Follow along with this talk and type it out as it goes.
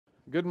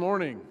Good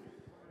morning.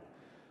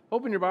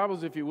 Open your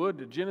Bibles, if you would,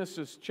 to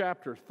Genesis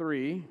chapter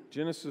 3.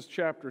 Genesis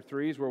chapter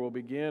 3 is where we'll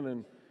begin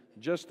in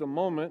just a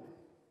moment.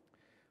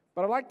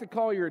 But I'd like to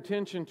call your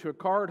attention to a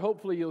card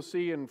hopefully you'll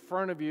see in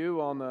front of you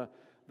on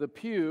the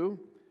pew.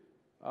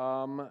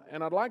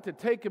 And I'd like to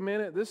take a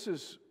minute. This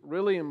is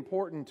really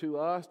important to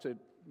us to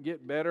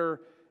get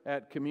better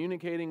at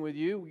communicating with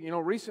you. You know,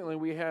 recently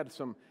we had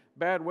some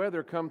bad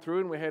weather come through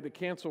and we had to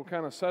cancel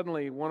kind of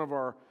suddenly one of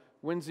our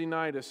Wednesday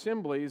night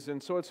assemblies,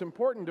 and so it's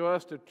important to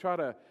us to try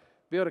to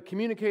be able to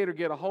communicate or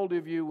get a hold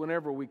of you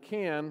whenever we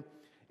can,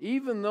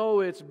 even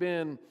though it's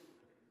been,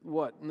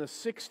 in the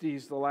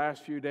 60s the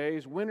last few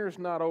days. Winter's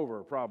not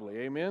over, probably,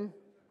 amen?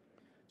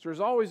 So there's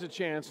always a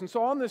chance. And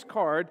so on this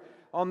card,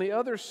 on the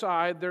other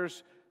side,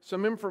 there's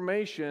some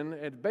information,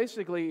 and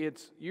basically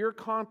it's your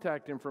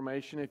contact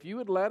information. If you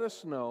would let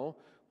us know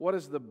what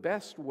is the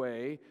best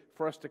way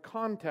for us to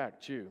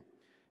contact you.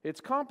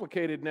 It's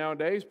complicated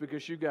nowadays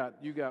because you got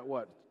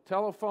what?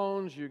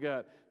 Telephones, you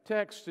got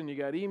texts, and you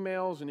got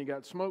emails, and you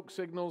got smoke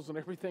signals and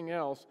everything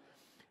else.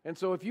 And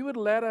so if you would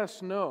let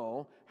us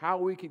know how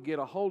we could get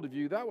a hold of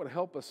you, that would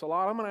help us a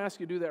lot. I'm going to ask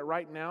you to do that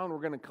right now, and we're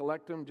going to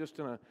collect them just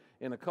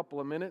in a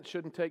couple of minutes.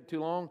 Shouldn't take too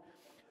long.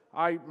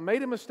 I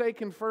made a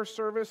mistake in first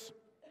service.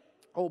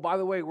 Oh, by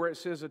the way, where it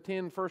says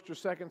attend first or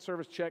second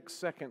service, check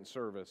second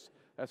service.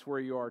 That's where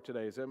you are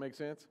today. Does that make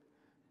sense?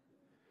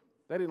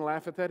 They didn't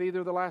laugh at that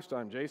either the last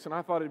time, Jason.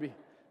 I thought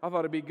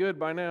it'd be good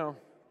by now.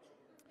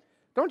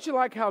 Don't you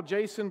like how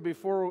Jason,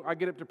 before I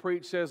get up to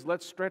preach, says,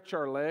 let's stretch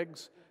our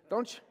legs?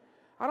 Don't you?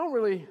 I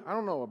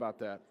don't know about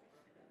that.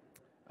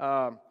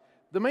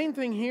 The main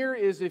thing here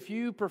is if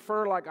you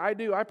prefer, like I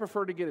do, I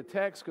prefer to get a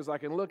text because I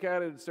can look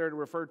at it, it's there to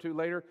refer to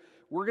later.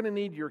 We're going to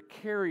need your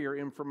carrier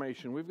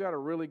information. We've got a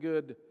really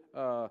good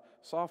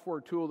software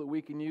tool that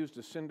we can use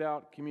to send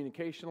out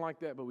communication like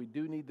that, but we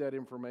do need that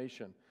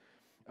information.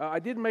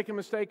 I did make a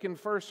mistake in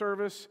first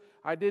service.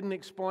 I didn't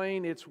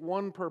explain it's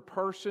one per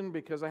person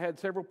because I had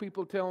several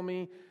people tell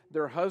me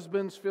their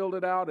husbands filled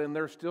it out and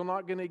they're still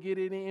not going to get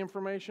any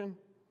information.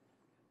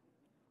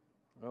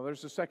 Well,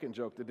 there's a second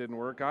joke that didn't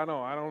work. I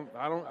know. I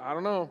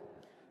don't know.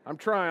 I'm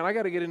trying. I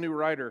got to get a new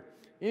writer.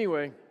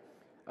 Anyway,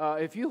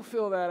 if you'll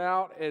fill that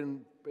out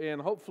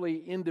and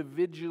hopefully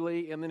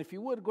individually, and then if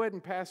you would, go ahead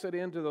and pass it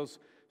into those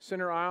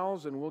center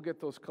aisles and we'll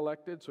get those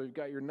collected. So you've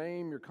got your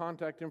name, your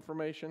contact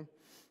information,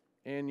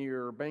 and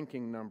your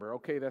banking number.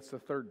 Okay, that's the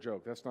third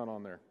joke. That's not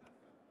on there.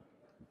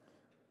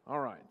 All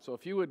right. So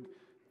if you would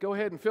go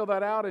ahead and fill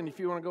that out, and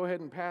if you want to go ahead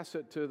and pass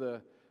it to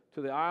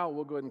the aisle,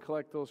 we'll go ahead and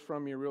collect those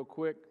from you real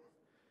quick.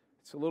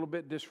 It's a little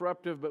bit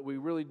disruptive, but we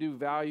really do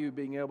value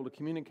being able to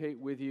communicate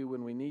with you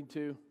when we need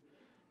to,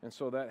 and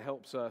so that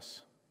helps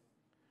us.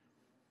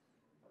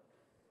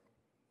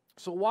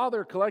 So while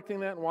they're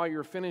collecting that and while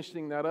you're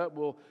finishing that up,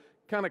 we'll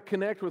kind of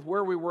connect with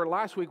where we were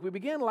last week. We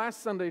began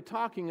last Sunday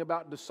talking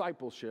about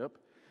discipleship.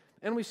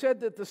 And we said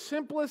that the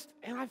simplest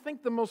and I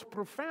think the most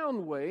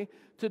profound way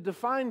to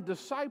define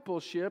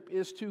discipleship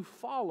is to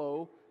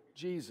follow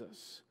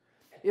Jesus.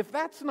 If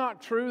that's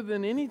not true,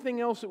 then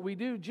anything else that we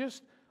do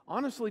just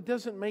honestly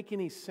doesn't make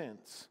any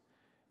sense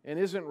and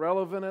isn't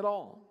relevant at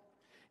all.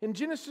 In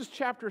Genesis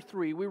chapter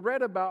 3, we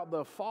read about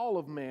the fall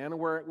of man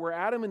where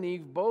Adam and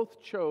Eve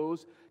both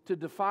chose to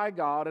defy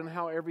God and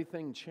how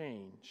everything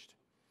changed.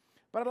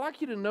 But I'd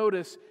like you to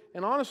notice,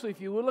 and honestly,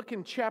 if you will look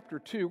in chapter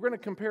 2, we're going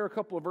to compare a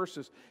couple of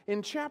verses.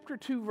 In chapter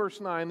 2,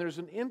 verse 9, there's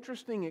an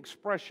interesting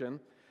expression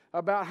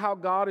about how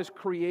God is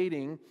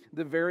creating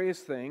the various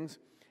things.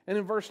 And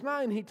in verse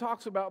 9, he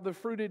talks about the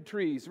fruited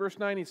trees. Verse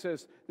 9, he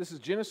says, this is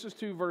Genesis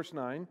 2, verse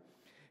 9.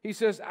 He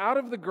says, out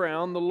of the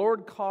ground the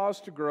Lord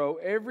caused to grow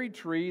every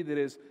tree that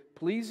is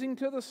pleasing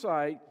to the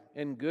sight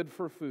and good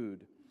for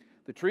food.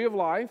 The tree of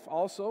life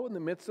also in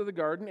the midst of the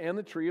garden, and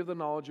the tree of the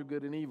knowledge of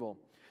good and evil.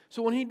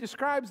 So when he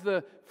describes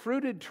the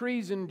fruited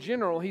trees in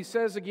general, he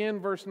says again,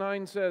 verse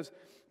 9 says,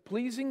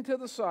 pleasing to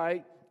the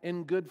sight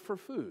and good for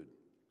food.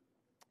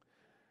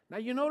 Now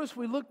you notice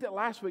we looked at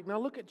last week. Now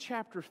look at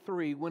chapter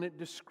 3 when it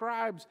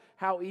describes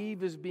how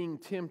Eve is being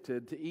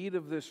tempted to eat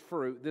of this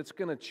fruit that's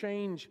going to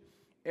change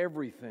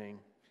everything.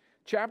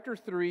 Chapter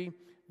 3,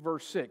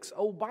 verse 6.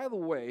 Oh, by the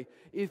way,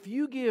 if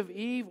you give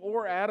Eve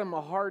or Adam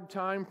a hard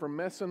time for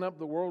messing up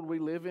the world we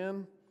live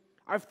in,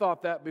 I've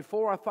thought that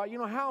before. I thought,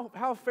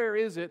 how fair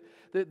is it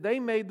that they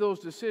made those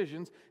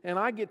decisions and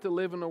I get to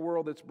live in a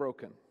world that's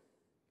broken?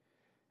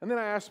 And then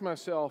I asked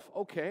myself,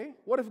 okay,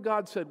 what if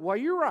God said, well,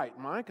 you're right,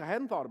 Mike, I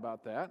hadn't thought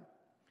about that.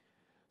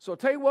 So I'll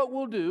tell you what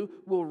we'll do.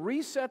 We'll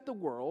reset the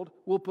world.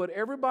 We'll put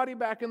everybody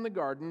back in the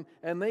garden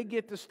and they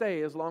get to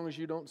stay as long as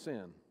you don't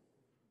sin.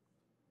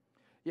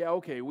 Yeah,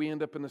 okay, we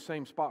end up in the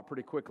same spot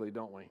pretty quickly,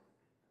 don't we?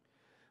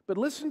 But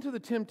listen to the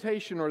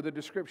temptation or the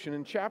description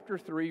in chapter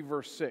 3,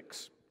 verse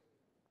 6.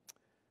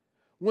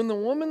 When the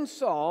woman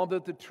saw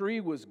that the tree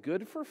was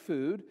good for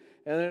food,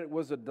 and it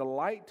was a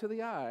delight to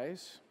the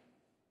eyes,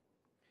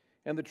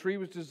 and the tree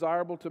was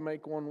desirable to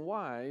make one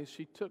wise,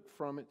 she took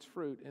from its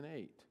fruit and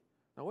ate.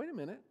 Now wait a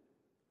minute.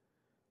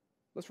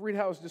 Let's read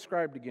how it's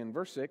described again.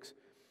 Verse 6.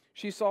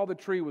 She saw the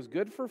tree was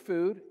good for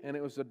food, and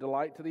it was a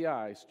delight to the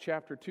eyes.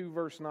 Chapter 2,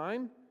 verse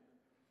 9.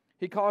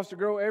 He caused to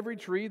grow every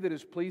tree that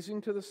is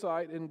pleasing to the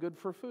sight and good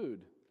for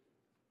food.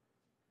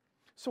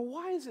 So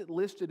why is it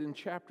listed in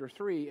chapter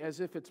 3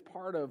 as if it's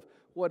part of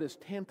what is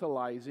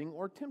tantalizing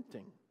or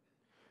tempting?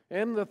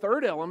 And the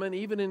third element,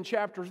 even in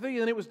chapter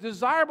 3, and it was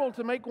desirable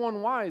to make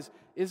one wise.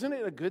 Isn't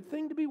it a good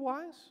thing to be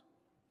wise?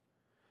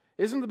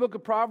 Isn't the book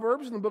of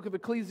Proverbs and the book of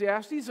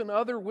Ecclesiastes and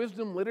other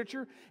wisdom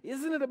literature,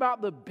 isn't it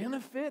about the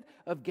benefit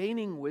of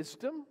gaining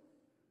wisdom?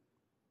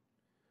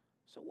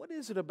 So what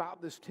is it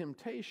about this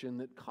temptation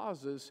that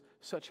causes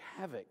such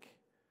havoc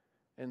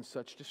and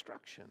such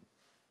destruction?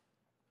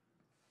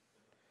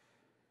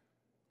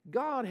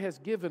 God has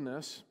given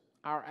us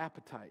our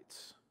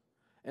appetites,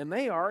 and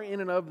they are in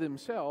and of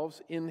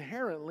themselves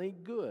inherently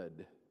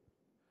good.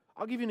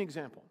 I'll give you an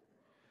example.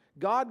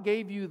 God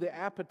gave you the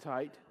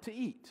appetite to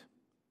eat,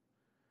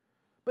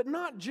 but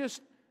not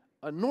just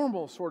a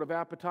normal sort of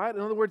appetite.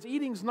 In other words,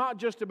 eating's not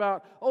just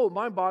about, oh,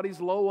 my body's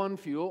low on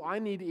fuel, I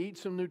need to eat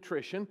some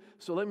nutrition,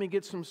 so let me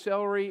get some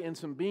celery and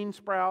some bean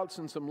sprouts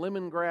and some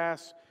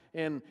lemongrass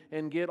and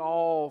get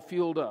all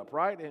fueled up,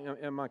 right?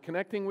 Am I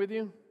connecting with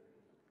you?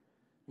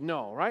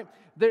 No, right?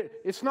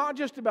 It's not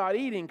just about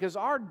eating, because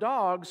our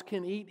dogs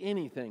can eat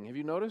anything. Have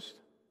you noticed?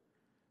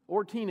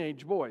 Or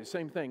teenage boys,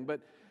 same thing.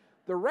 But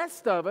the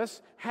rest of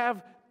us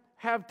have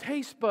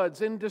taste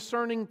buds and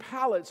discerning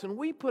palates, and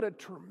we put a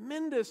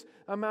tremendous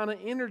amount of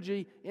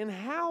energy in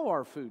how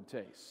our food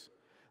tastes.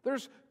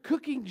 There's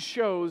cooking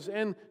shows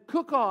and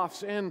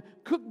cook-offs and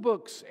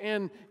cookbooks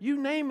and you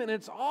name it.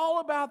 It's all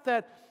about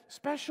that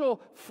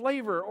special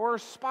flavor or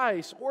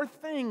spice or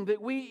thing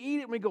that we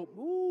eat and we go,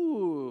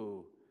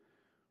 ooh,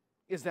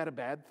 is that a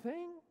bad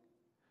thing?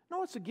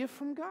 No, it's a gift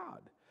from God.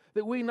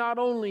 That we not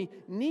only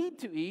need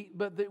to eat,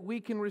 but that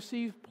we can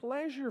receive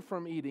pleasure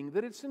from eating,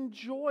 that it's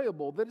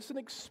enjoyable, that it's an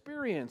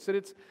experience, that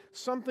it's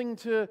something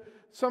to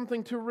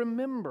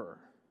remember.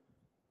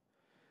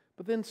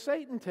 But then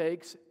Satan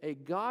takes a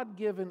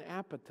God-given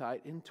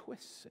appetite and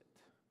twists it.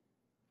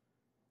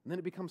 And then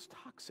it becomes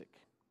toxic,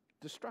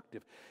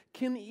 destructive.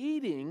 Can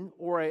eating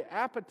or an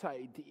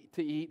appetite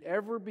to eat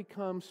ever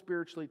become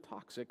spiritually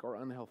toxic or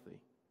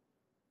unhealthy?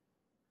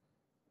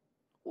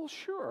 Well,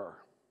 sure.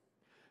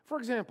 For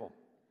example,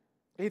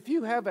 if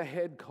you have a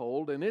head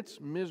cold and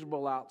it's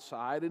miserable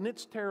outside and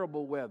it's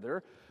terrible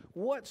weather,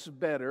 what's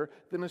better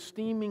than a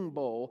steaming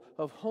bowl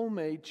of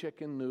homemade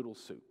chicken noodle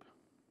soup?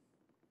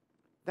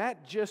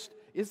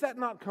 Is that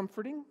not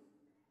comforting?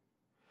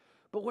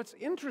 But what's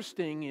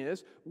interesting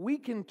is we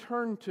can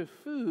turn to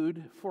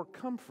food for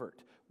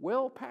comfort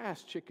well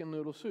past chicken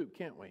noodle soup,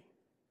 can't we?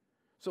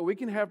 So we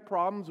can have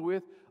problems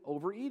with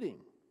overeating.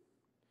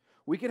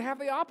 We could have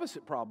the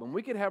opposite problem.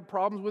 We could have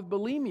problems with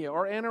bulimia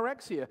or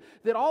anorexia.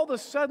 That all of a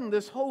sudden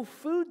this whole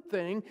food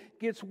thing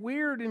gets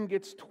weird and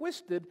gets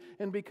twisted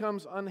and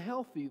becomes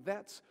unhealthy.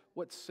 That's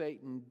what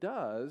Satan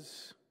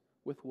does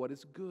with what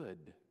is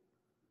good.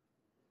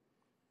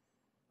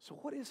 So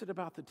what is it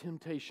about the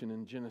temptation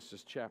in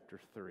Genesis chapter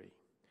 3?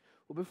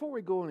 Well, before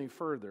we go any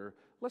further,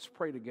 let's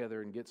pray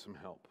together and get some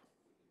help.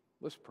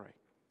 Let's pray.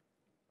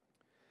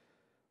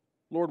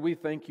 Lord, we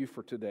thank you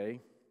for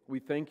today. We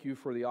thank you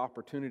for the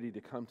opportunity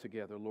to come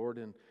together, Lord.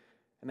 And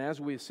as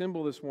we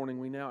assemble this morning,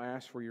 we now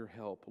ask for your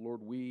help.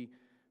 Lord, we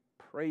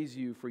praise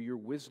you for your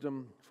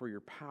wisdom, for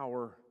your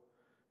power,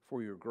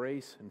 for your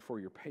grace, and for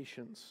your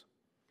patience.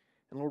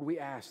 And Lord, we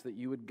ask that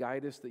you would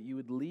guide us, that you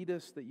would lead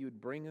us, that you would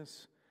bring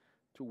us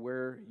to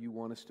where you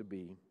want us to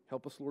be.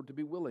 Help us, Lord, to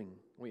be willing,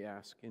 we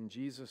ask. In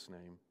Jesus'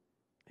 name,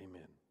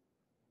 amen.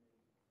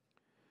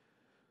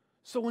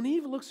 So when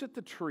Eve looks at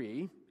the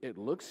tree, it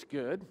looks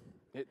good,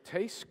 it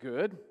tastes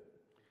good,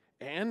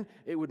 and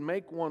it would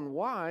make one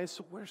wise.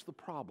 So where's the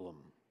problem?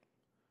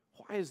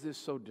 Why is this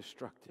so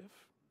destructive?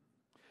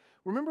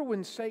 Remember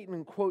when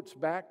Satan quotes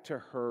back to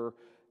her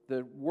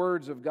the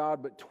words of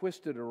God but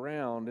twisted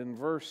around in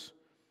verse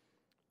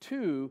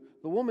 2,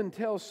 the woman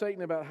tells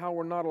Satan about how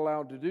we're not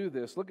allowed to do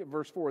this. Look at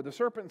verse 4. The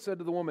serpent said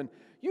to the woman,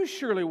 "You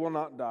surely will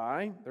not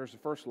die." There's the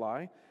first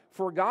lie.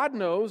 "For God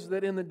knows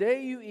that in the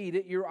day you eat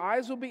it, your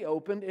eyes will be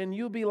opened and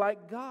you'll be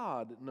like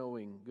God,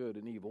 knowing good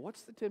and evil."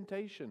 What's the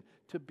temptation?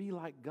 To be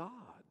like God.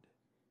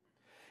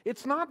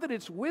 It's not that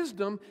it's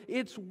wisdom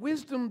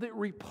that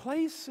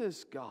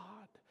replaces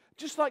God.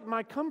 Just like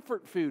my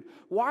comfort food.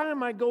 Why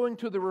am I going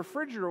to the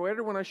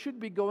refrigerator when I should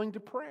be going to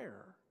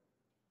prayer?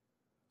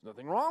 There's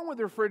nothing wrong with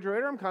the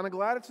refrigerator. I'm kind of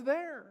glad it's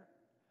there.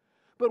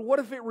 But what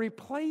if it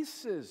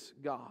replaces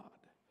God?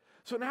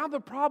 So now the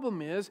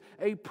problem is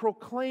a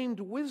proclaimed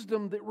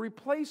wisdom that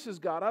replaces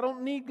God. I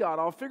don't need God.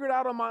 I'll figure it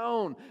out on my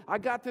own. I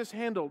got this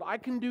handled. I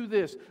can do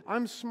this.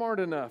 I'm smart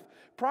enough.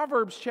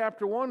 Proverbs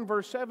chapter 1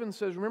 verse 7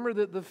 says, remember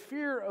that the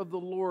fear of the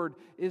Lord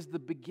is the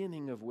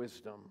beginning of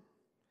wisdom.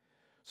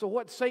 So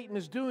what Satan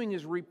is doing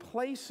is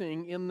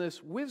replacing in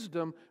this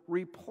wisdom,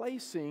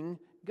 replacing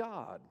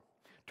God.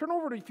 Turn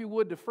over, if you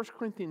would, to 1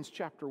 Corinthians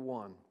chapter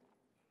 1.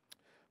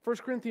 1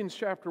 Corinthians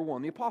chapter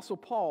 1. The Apostle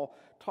Paul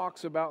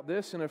talks about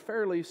this in a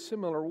fairly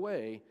similar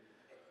way.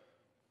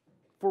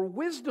 For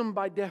wisdom,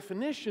 by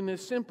definition,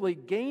 is simply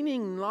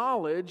gaining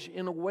knowledge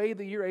in a way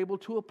that you're able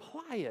to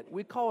apply it.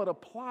 We call it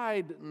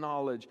applied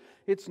knowledge.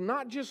 It's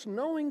not just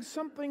knowing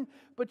something,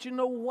 but you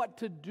know what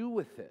to do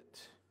with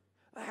it.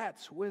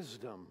 That's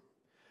wisdom.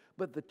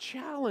 But the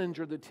challenge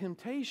or the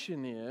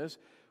temptation is,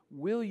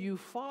 will you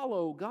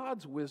follow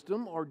God's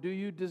wisdom, or do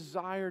you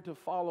desire to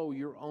follow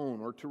your own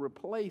or to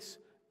replace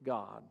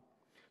God?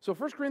 So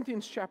 1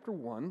 Corinthians chapter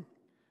 1,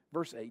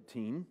 verse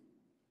 18,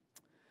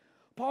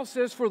 Paul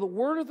says, "For the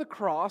word of the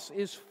cross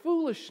is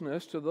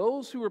foolishness to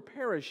those who are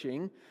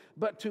perishing,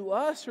 but to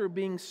us who are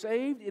being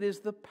saved, it is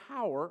the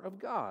power of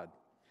God.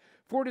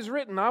 For it is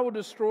written, I will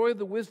destroy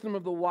the wisdom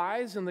of the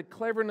wise, and the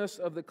cleverness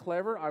of the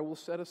clever I will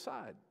set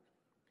aside.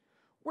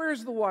 Where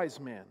is the wise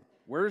man?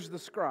 Where is the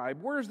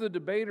scribe? Where is the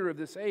debater of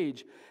this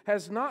age?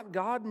 Has not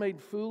God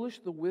made foolish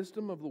the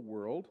wisdom of the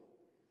world?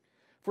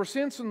 For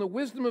since in the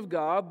wisdom of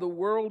God, the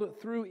world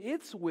through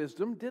its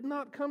wisdom did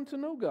not come to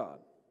know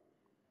God,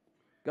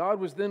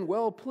 God was then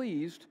well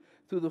pleased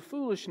through the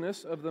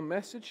foolishness of the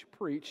message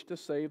preached to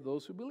save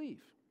those who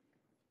believe.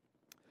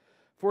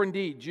 For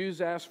indeed,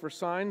 Jews ask for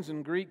signs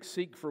and Greeks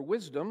seek for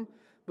wisdom,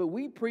 but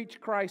we preach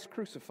Christ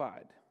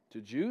crucified.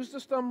 To Jews the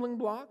stumbling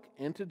block,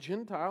 and to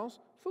Gentiles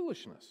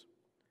foolishness.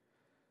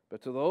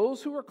 But to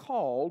those who are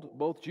called,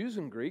 both Jews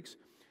and Greeks,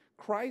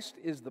 Christ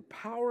is the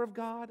power of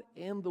God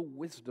and the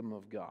wisdom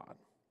of God.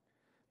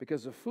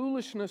 Because the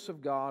foolishness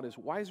of God is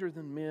wiser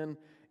than men,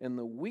 and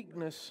the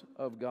weakness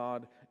of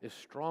God is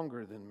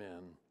stronger than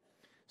men."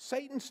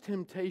 Satan's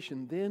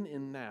temptation then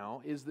and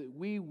now is that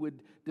we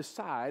would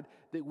decide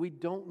that we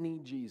don't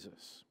need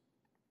Jesus,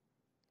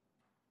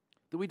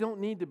 that we don't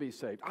need to be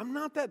saved. I'm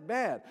not that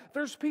bad.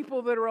 There's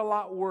people that are a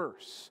lot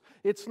worse.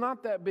 It's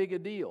not that big a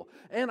deal.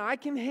 And I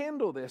can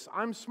handle this.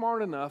 I'm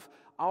smart enough.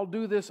 I'll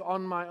do this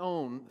on my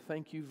own.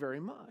 Thank you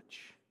very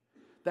much.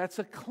 That's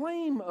a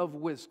claim of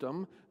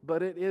wisdom,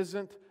 but it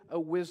isn't a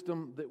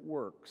wisdom that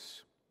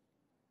works.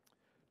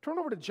 Turn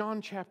over to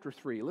John chapter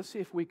 3. Let's see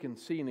if we can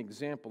see an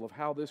example of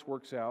how this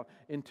works out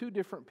in two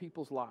different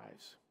people's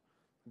lives.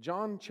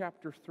 John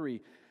chapter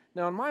 3.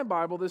 Now in my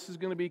Bible, this is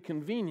going to be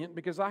convenient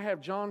because I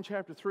have John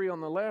chapter 3 on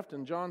the left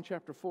and John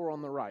chapter 4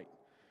 on the right.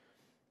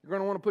 You're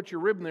going to want to put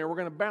your ribbon there. We're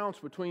going to bounce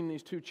between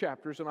these two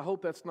chapters, and I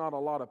hope that's not a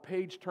lot of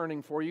page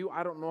turning for you.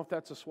 I don't know if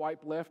that's a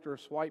swipe left or a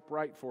swipe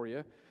right for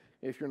you,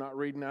 if you're not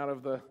reading out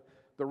of the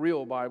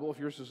real Bible, if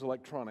yours is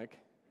electronic.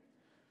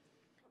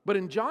 But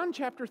in John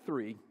chapter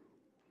 3,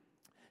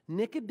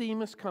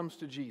 Nicodemus comes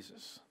to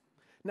Jesus.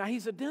 Now,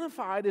 he's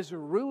identified as a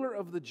ruler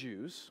of the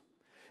Jews,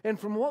 and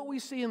from what we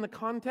see in the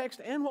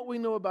context and what we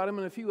know about him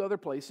in a few other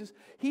places,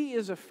 he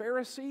is a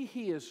Pharisee,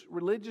 he is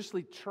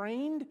religiously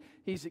trained,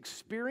 he's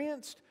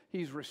experienced,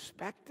 he's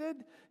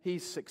respected,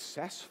 he's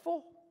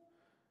successful.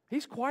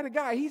 He's quite a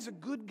guy, he's a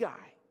good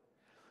guy.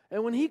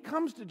 And when he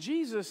comes to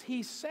Jesus,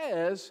 he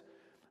says,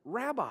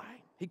 Rabbi.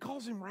 He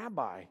calls him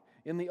Rabbi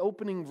in the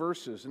opening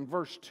verses, in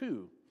verse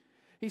 2.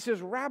 He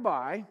says,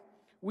 Rabbi,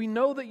 we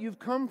know that you've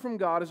come from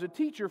God as a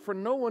teacher, for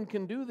no one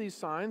can do these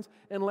signs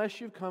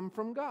unless you've come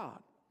from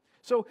God.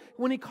 So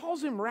when he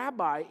calls him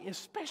Rabbi,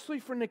 especially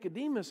for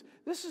Nicodemus,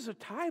 this is a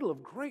title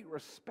of great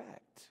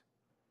respect.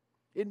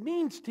 It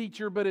means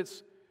teacher, but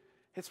it's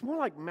more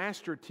like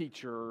master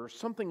teacher or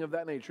something of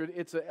that nature.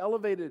 It's an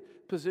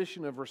elevated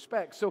position of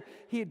respect. So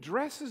he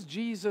addresses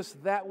Jesus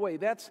that way.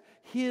 That's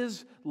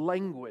his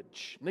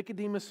language,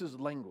 Nicodemus's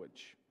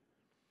language.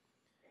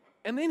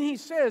 And then he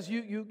says,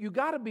 you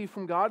got to be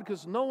from God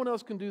because no one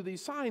else can do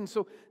these signs.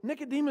 So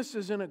Nicodemus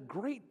is in a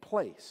great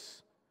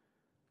place.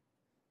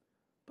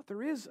 But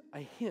there is a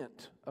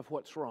hint of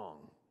what's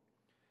wrong.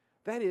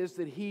 That is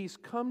that he's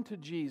come to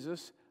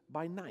Jesus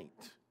by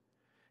night.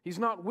 He's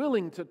not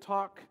willing to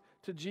talk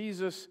to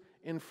Jesus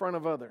in front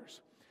of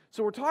others.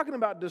 So we're talking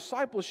about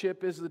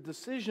discipleship as the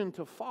decision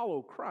to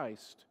follow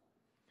Christ.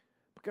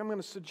 But I'm going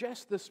to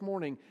suggest this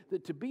morning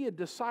that to be a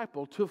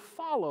disciple, to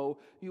follow,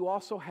 you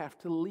also have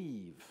to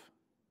leave.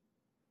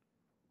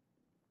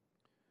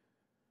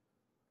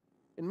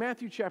 In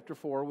Matthew chapter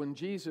 4, when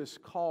Jesus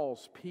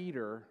calls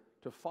Peter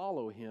to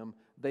follow him,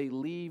 they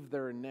leave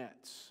their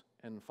nets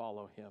and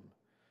follow him.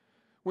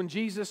 When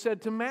Jesus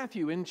said to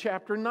Matthew in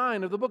chapter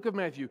 9 of the book of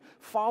Matthew,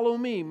 follow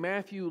me,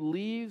 Matthew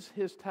leaves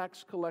his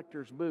tax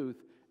collector's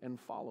booth and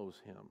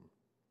follows him.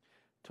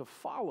 To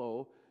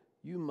follow,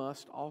 you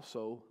must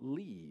also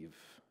leave.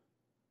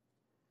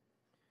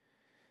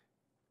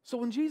 So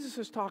when Jesus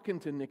is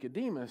talking to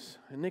Nicodemus,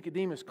 and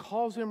Nicodemus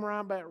calls him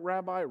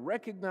Rabbi,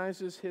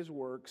 recognizes his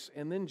works,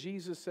 and then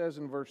Jesus says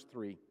in verse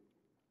 3,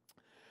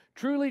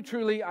 truly,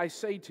 truly, I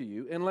say to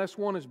you, unless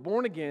one is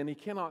born again, he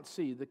cannot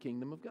see the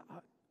kingdom of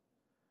God.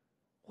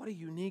 What a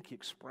unique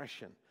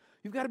expression.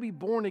 You've got to be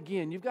born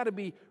again. You've got to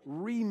be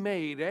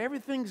remade.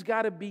 Everything's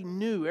got to be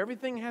new.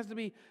 Everything has to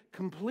be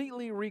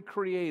completely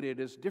recreated,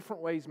 as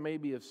different ways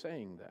maybe of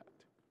saying that.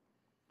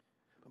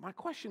 But my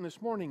question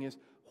this morning is,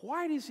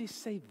 why does he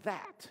say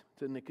that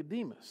to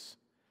Nicodemus?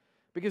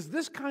 Because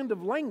this kind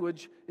of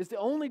language is the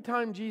only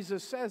time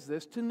Jesus says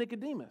this to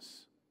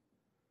Nicodemus.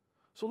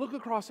 So look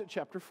across at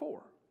chapter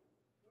 4.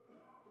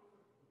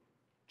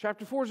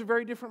 Chapter 4 is a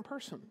very different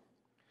person.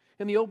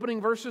 In the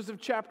opening verses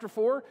of chapter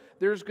 4,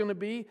 there's going to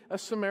be a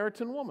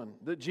Samaritan woman.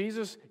 That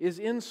Jesus is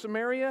in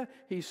Samaria,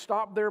 he's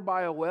stopped there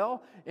by a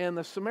well, and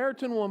the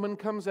Samaritan woman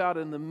comes out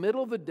in the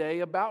middle of the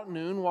day, about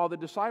noon, while the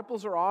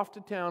disciples are off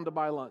to town to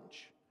buy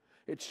lunch.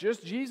 It's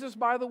just Jesus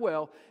by the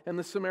well, and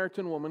the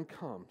Samaritan woman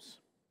comes.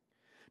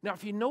 Now,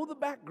 if you know the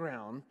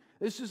background,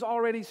 this is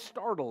already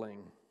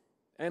startling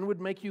and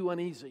would make you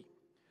uneasy.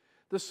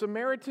 The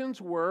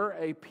Samaritans were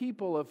a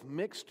people of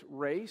mixed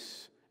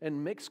race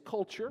and mixed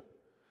culture.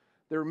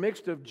 They're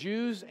mixed of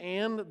Jews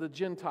and the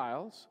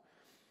Gentiles.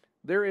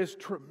 There is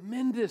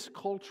tremendous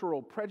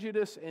cultural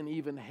prejudice and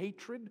even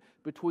hatred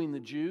between the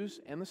Jews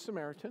and the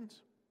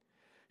Samaritans.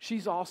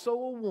 She's also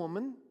a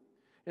woman,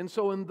 and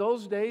so in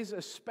those days,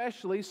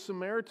 especially,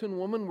 Samaritan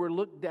women were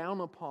looked down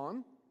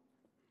upon.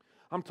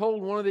 I'm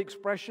told one of the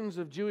expressions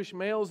of Jewish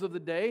males of the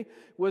day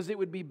was it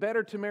would be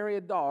better to marry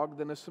a dog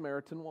than a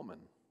Samaritan woman.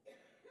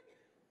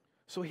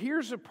 So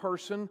here's a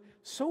person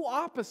so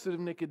opposite of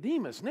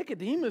Nicodemus.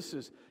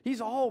 Nicodemus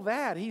he's all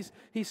that. He's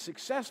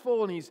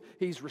successful and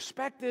he's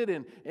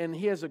respected and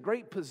he has a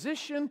great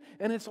position.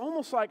 And it's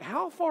almost like,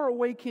 how far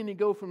away can you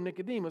go from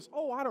Nicodemus?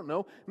 Oh, I don't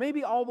know.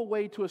 Maybe all the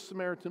way to a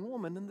Samaritan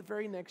woman in the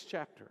very next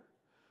chapter.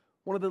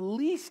 One of the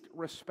least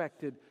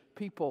respected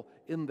people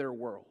in their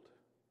world.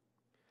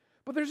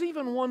 But there's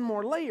even one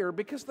more layer,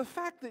 because the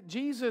fact that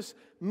Jesus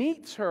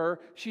meets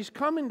her, she's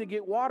coming to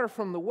get water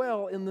from the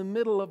well in the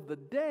middle of the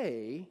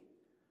day,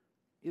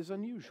 is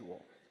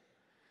unusual.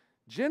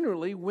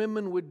 Generally,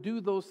 women would do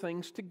those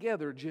things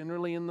together,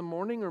 generally in the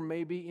morning or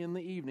maybe in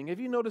the evening. Have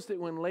you noticed that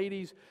when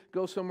ladies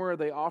go somewhere,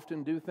 they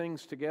often do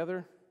things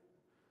together?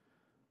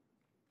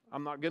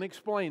 I'm not going to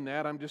explain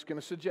that. I'm just going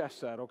to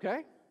suggest that,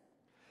 okay?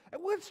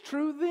 What's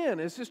true then?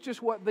 Is this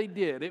just what they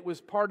did? It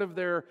was part of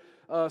their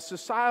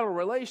societal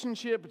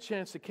relationship, a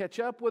chance to catch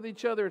up with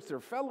each other. It's their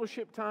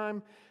fellowship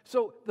time.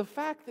 So the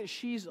fact that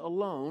she's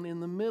alone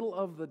in the middle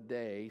of the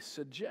day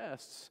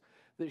suggests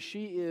that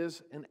she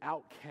is an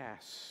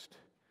outcast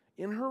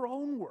in her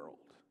own world.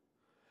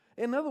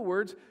 In other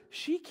words,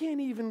 she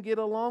can't even get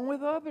along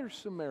with other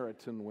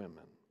Samaritan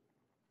women.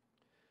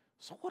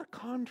 So what a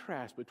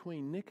contrast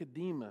between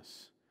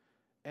Nicodemus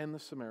and the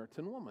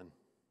Samaritan woman.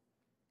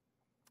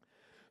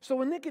 So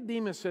when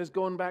Nicodemus says,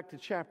 going back to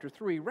chapter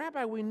 3,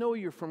 Rabbi, we know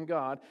you're from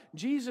God,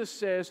 Jesus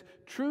says,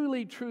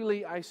 truly,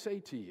 truly, I say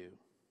to you.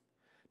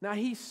 Now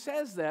he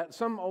says that,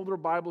 some older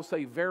Bibles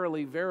say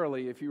verily,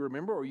 verily, if you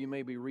remember, or you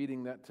may be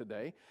reading that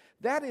today.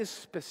 That is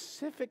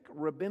specific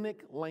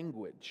rabbinic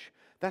language.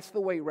 That's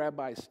the way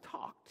rabbis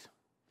talked.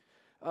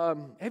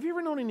 Have you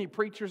ever known any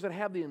preachers that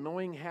have the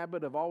annoying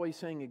habit of always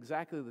saying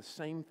exactly the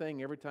same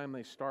thing every time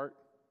they start?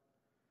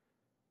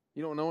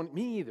 You don't know?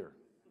 Me either.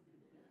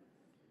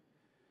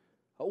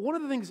 One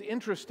of the things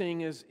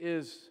interesting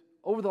is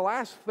over the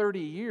last 30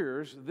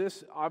 years,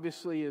 this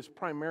obviously is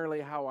primarily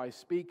how I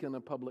speak in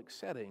a public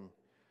setting.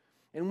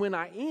 And when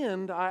I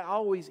end, I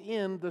always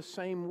end the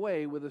same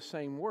way with the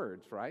same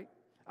words, right?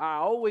 I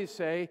always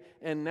say,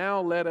 and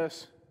now let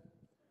us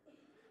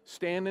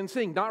stand and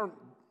sing. Don't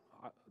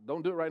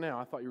do it right now.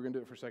 I thought you were going to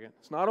do it for a second.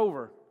 It's not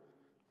over.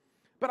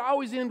 But I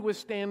always end with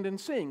stand and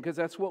sing, because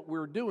that's what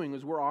we're doing,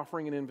 is we're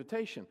offering an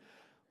invitation.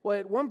 Well,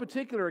 at one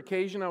particular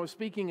occasion, I was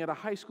speaking at a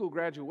high school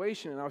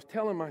graduation, and I was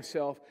telling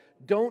myself,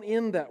 don't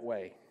end that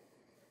way.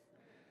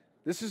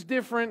 This is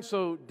different,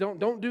 so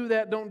don't do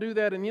that, don't do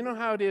that. And you know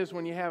how it is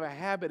when you have a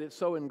habit, it's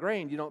so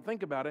ingrained, you don't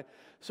think about it.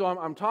 So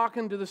I'm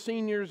talking to the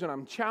seniors, and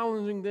I'm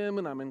challenging them,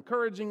 and I'm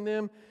encouraging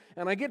them.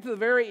 And I get to the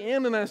very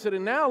end, and I said,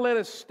 and now let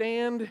us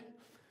stand.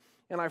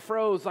 And I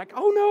froze, like,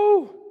 oh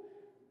no.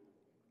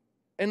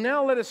 And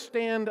now let us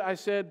stand, I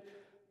said,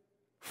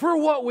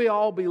 for what we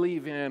all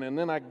believe in. And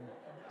then I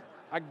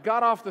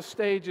got off the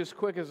stage as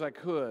quick as I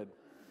could.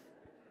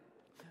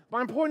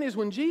 My point is,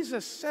 when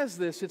Jesus says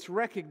this, it's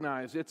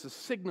recognized. It's a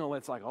signal.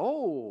 It's like,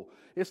 oh,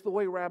 it's the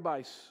way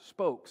rabbis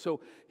spoke. So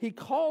he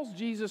calls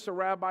Jesus a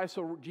rabbi,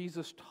 so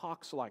Jesus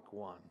talks like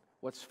one.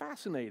 What's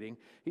fascinating,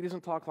 he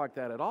doesn't talk like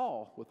that at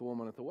all with the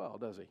woman at the well,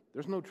 does he?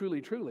 There's no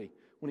truly, truly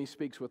when he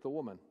speaks with the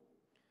woman.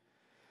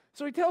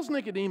 So he tells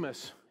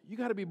Nicodemus, you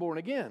got to be born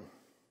again.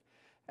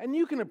 And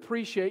you can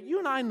appreciate, you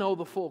and I know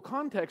the full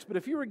context, but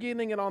if you were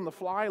getting it on the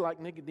fly like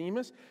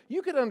Nicodemus,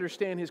 you could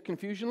understand his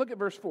confusion. Look at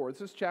verse 4.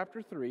 This is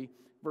chapter 3,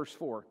 verse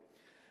 4.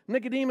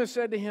 Nicodemus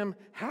said to him,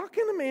 how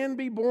can a man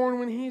be born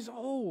when he's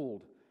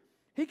old?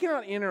 He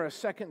cannot enter a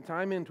second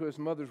time into his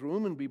mother's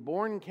womb and be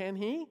born, can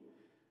he?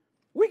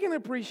 We can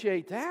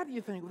appreciate that. You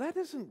think, well, that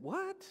doesn't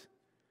what?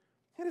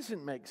 That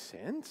doesn't make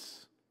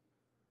sense.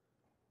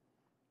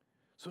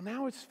 So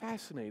now it's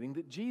fascinating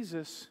that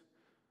Jesus,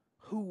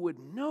 who would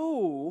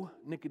know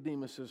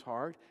Nicodemus'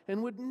 heart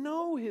and would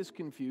know his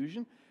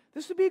confusion,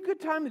 this would be a good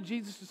time to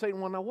Jesus to say,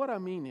 well, now what I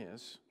mean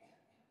is,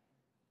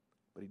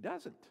 but he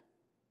doesn't.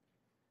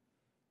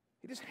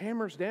 He just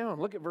hammers down.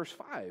 Look at verse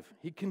 5.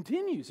 He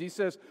continues. He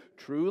says,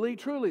 truly,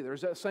 truly. There's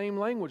that same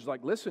language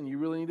like, listen, you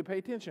really need to pay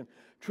attention.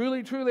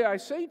 Truly, truly, I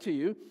say to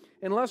you,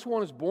 unless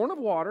one is born of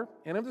water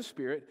and of the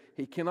Spirit,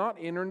 he cannot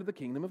enter into the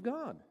kingdom of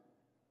God.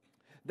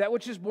 That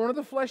which is born of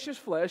the flesh is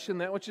flesh,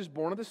 and that which is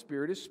born of the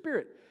Spirit is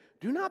spirit.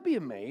 Do not be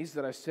amazed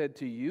that I said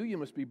to you, you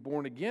must be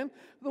born again.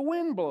 The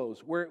wind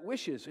blows where it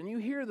wishes, and you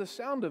hear the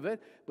sound of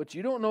it, but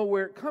you don't know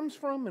where it comes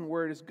from and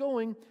where it is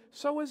going.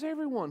 So is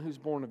everyone who's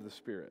born of the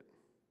Spirit.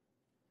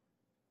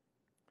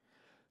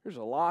 There's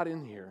a lot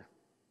in here.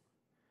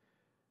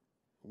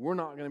 We're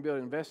not going to be able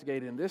to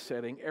investigate in this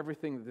setting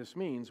everything that this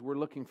means. We're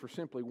looking for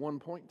simply one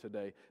point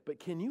today. But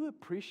can you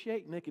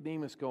appreciate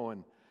Nicodemus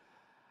going,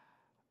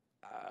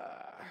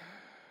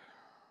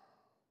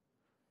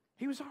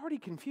 he was already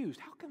confused.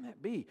 How can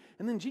that be?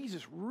 And then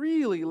Jesus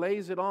really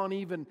lays it on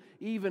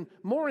even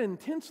more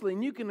intensely.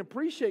 And you can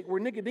appreciate where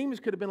Nicodemus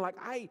could have been like,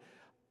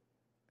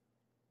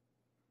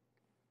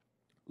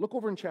 Look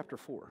over in chapter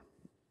 4.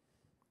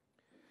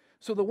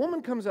 So the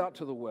woman comes out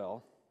to the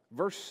well,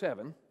 verse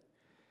 7.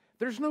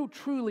 There's no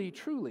truly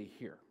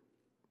here.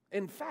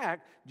 In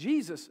fact,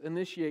 Jesus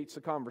initiates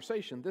the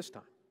conversation this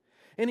time.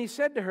 And he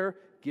said to her,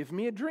 give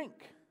me a drink.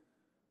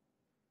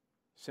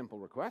 Simple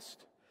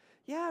request.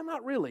 Yeah,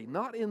 not really.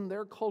 Not in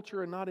their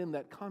culture and not in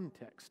that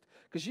context.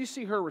 Because you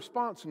see her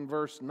response in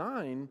verse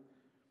 9.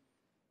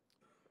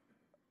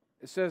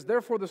 It says,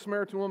 therefore the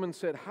Samaritan woman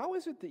said, how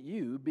is it that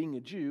you, being a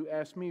Jew,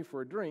 ask me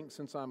for a drink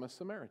since I'm a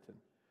Samaritan?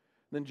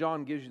 Then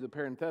John gives you the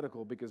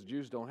parenthetical because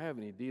Jews don't have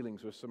any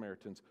dealings with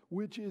Samaritans,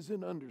 which is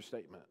an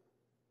understatement.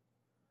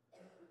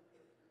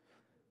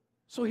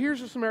 So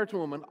here's a Samaritan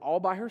woman all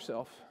by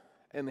herself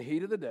in the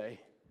heat of the day,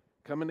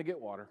 coming to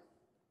get water.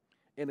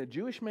 And a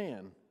Jewish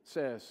man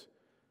says,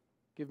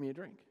 give me a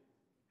drink.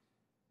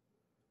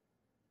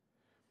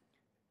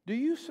 Do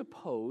you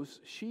suppose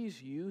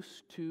she's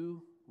used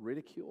to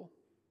ridicule?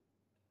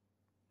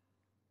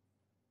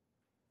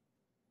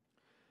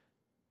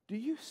 Do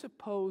you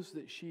suppose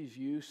that she's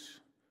used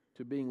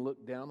to being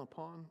looked down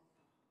upon?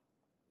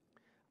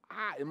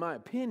 In my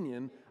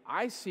opinion,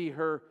 I see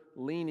her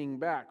leaning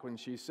back when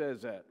she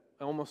says that,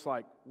 almost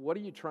like, what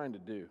are you trying to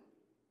do?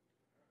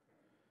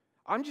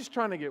 I'm just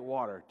trying to get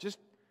water.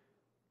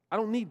 I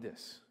don't need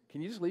this.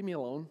 Can you just leave me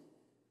alone?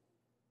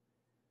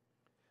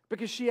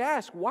 Because she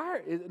asked,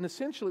 why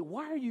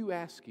are you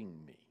asking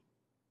me?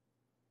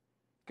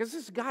 Because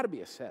this has got to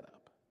be a setup.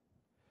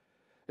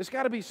 It's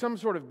got to be some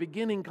sort of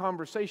beginning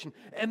conversation,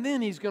 and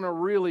then he's going to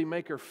really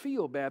make her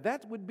feel bad.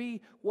 That would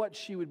be what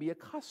she would be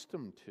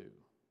accustomed to.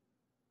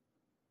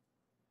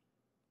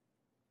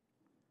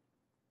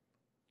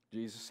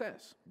 Jesus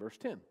says, verse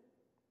 10,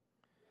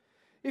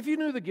 if you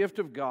knew the gift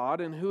of God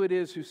and who it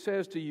is who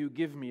says to you,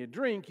 give me a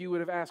drink, you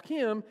would have asked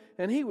him,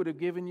 and he would have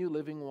given you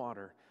living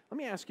water. Let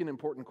me ask you an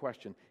important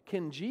question.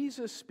 Can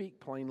Jesus speak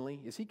plainly?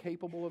 Is he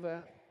capable of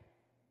that?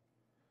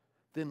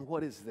 Then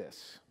what is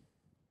this?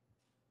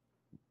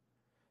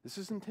 This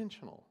is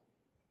intentional.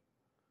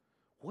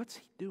 What's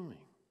he doing?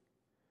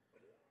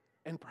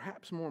 And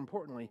perhaps more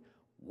importantly,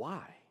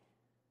 why?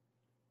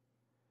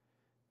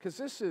 Because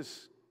this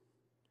is,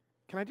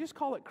 can I just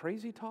call it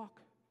crazy talk?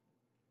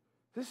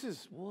 This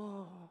is,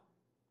 whoa.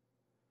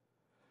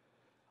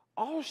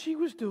 All she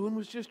was doing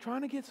was just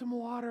trying to get some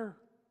water.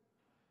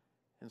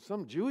 And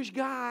some Jewish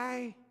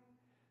guy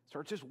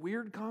starts this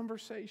weird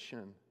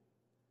conversation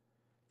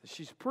that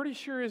she's pretty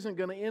sure isn't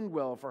going to end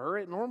well for her.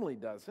 It normally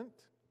doesn't.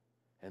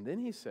 And then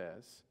he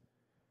says,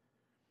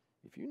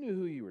 if you knew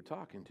who you were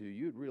talking to,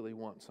 you'd really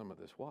want some of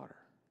this water.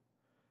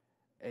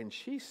 And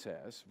she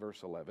says,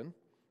 verse 11,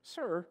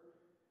 sir,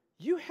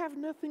 you have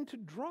nothing to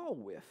draw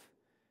with,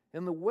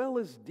 and the well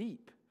is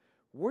deep.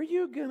 Where are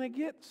you going to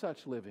get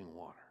such living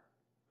water?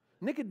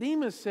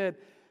 Nicodemus said,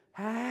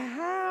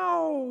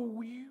 how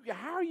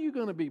are you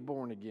going to be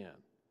born again?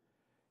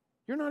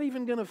 You're not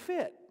even going to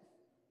fit.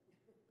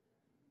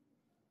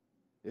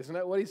 Isn't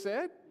that what he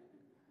said?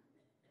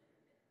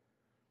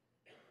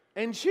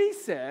 And she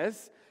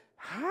says,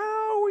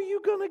 how are you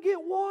going to get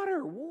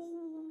water?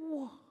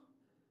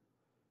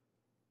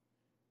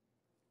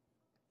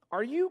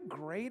 Are you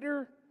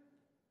greater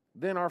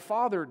than our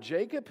father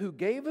Jacob, who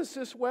gave us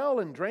this well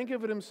and drank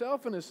of it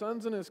himself and his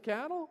sons and his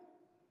cattle?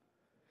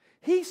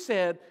 He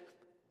said,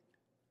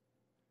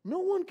 no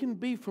one can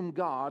be from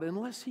God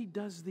unless he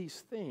does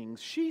these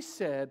things. She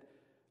said,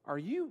 are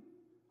you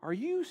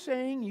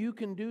saying you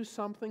can do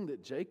something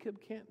that Jacob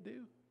can't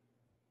do?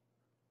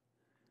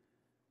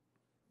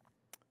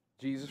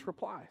 Jesus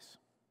replies,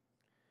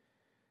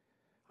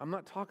 I'm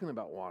not talking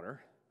about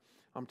water.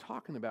 I'm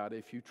talking about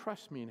if you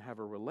trust me and have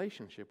a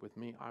relationship with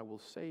me, I will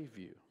save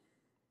you.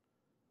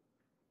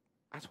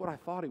 That's what I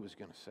thought he was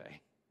going to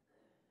say.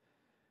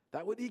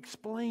 That would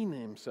explain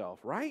himself,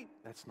 right?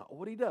 That's not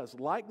what he does.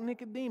 Like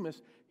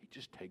Nicodemus, he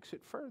just takes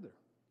it further.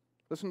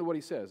 Listen to what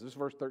he says. This is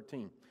verse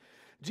 13.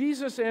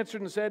 Jesus answered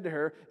and said to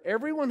her,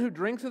 everyone who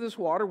drinks of this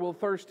water will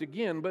thirst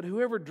again, but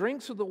whoever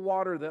drinks of the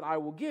water that I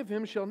will give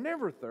him shall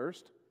never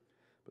thirst.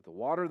 But the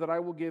water that I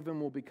will give him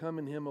will become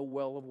in him a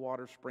well of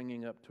water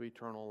springing up to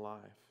eternal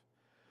life.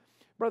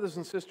 Brothers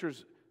and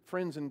sisters,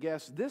 friends and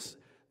guests,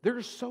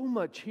 there's so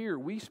much here.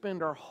 We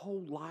spend our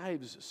whole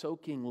lives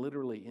soaking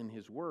literally in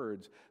his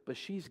words, but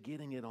she's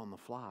getting it on the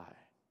fly.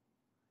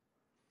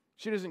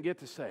 She doesn't get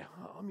to say,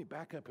 let me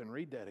back up and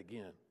read that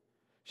again.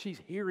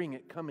 She's hearing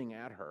it coming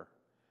at her.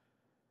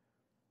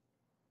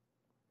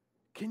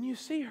 Can you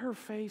see her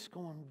face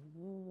going,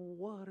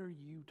 what are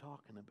you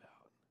talking about?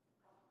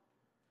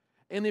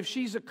 And if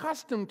she's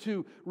accustomed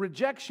to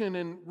rejection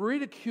and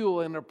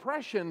ridicule and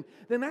oppression,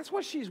 then that's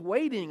what she's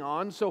waiting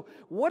on. So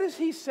what is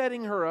he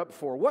setting her up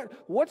for?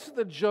 What's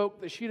the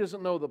joke that she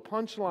doesn't know the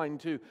punchline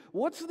to?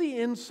 What's the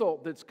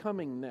insult that's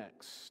coming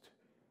next?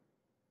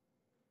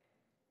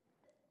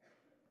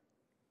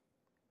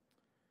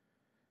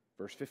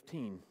 Verse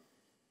 15.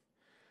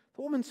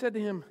 The woman said to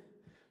him,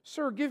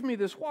 Sir, give me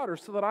this water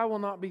so that I will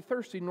not be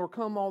thirsty nor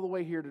come all the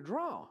way here to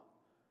draw.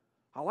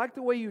 I like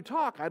the way you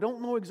talk. I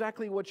don't know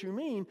exactly what you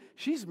mean.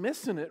 She's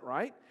missing it,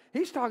 right?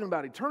 He's talking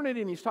about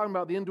eternity and he's talking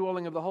about the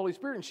indwelling of the Holy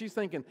Spirit. And she's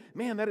thinking,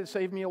 man, that'd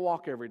save me a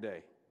walk every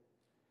day.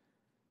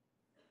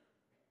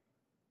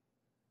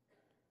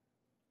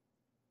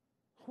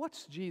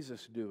 What's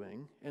Jesus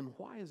doing and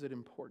why is it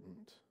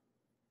important?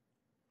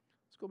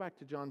 Let's go back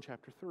to John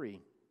chapter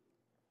 3.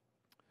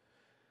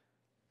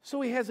 So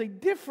he has a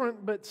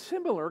different but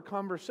similar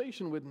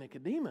conversation with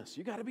Nicodemus.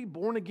 You got to be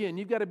born again.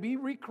 You've got to be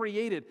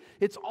recreated.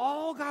 It's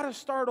all got to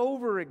start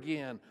over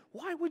again.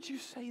 Why would you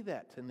say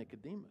that to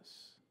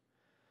Nicodemus?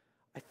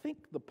 I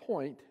think the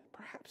point,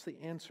 perhaps the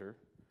answer,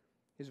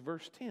 is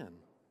verse 10.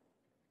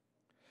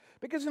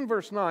 Because in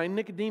verse 9,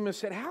 Nicodemus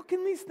said, how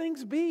can these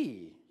things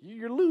be?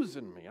 You're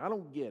losing me. I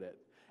don't get it.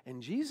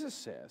 And Jesus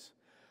says,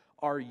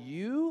 are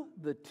you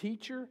the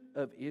teacher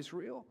of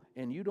Israel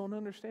and you don't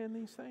understand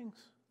these things?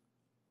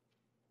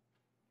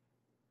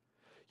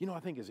 You know, I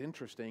think is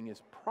interesting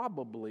is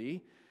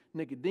probably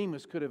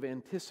Nicodemus could have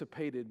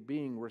anticipated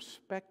being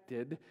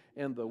respected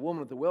and the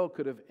woman at the well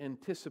could have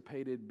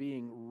anticipated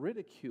being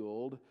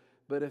ridiculed.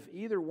 But if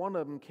either one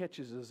of them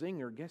catches a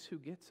zinger, guess who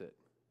gets it?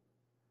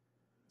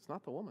 It's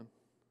not the woman.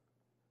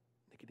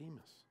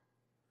 Nicodemus.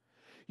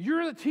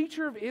 You're the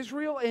teacher of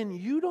Israel and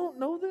you don't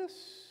know this?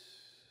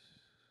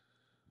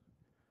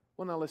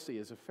 Well, now let's see.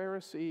 As a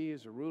Pharisee,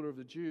 as a ruler of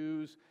the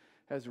Jews,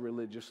 as a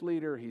religious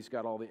leader, he's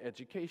got all the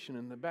education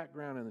and the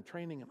background and the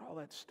training and all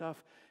that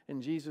stuff.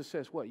 And Jesus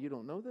says, what, you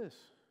don't know this?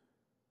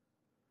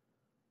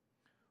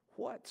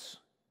 What's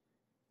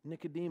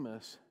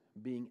Nicodemus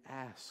being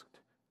asked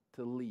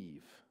to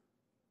leave?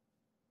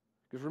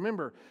 Because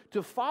remember,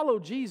 to follow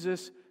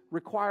Jesus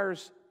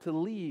requires to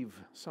leave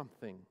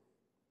something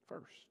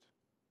first.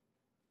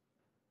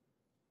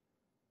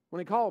 When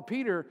he called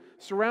Peter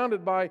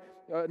surrounded by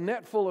a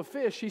net full of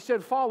fish, he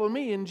said, follow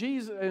me.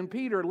 And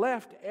Peter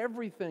left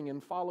everything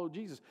and followed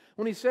Jesus.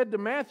 When he said to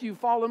Matthew,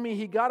 follow me,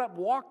 he got up,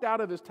 walked out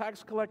of his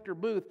tax collector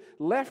booth,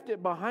 left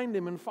it behind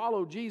him and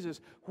followed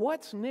Jesus.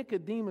 What's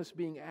Nicodemus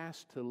being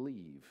asked to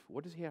leave?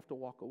 What does he have to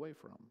walk away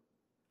from?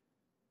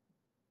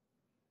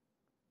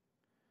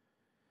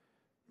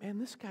 Man,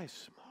 this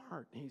guy's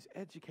smart. He's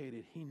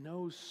educated. He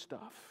knows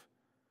stuff.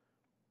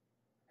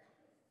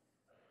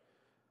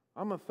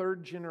 I'm a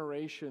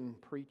third-generation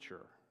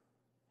preacher.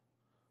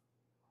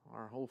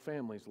 Our whole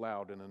family's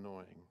loud and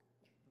annoying.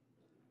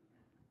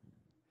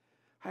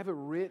 I have a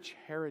rich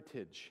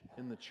heritage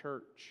in the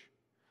church,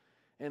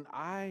 and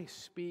I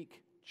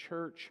speak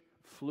church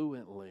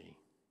fluently.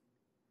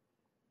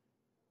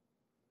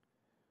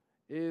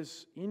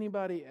 Is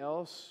anybody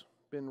else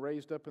been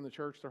raised up in the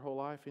church their whole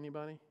life?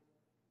 Anybody?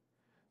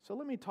 So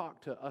let me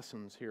talk to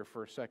us'ns here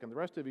for a second. The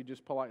rest of you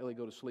just politely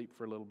go to sleep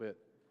for a little bit.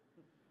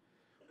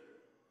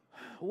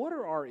 What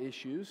are our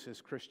issues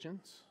as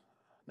Christians?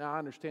 Now, I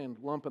understand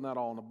lumping that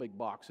all in a big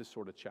box is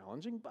sort of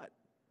challenging, but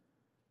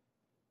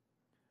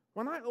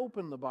when I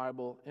open the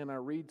Bible and I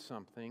read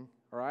something,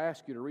 or I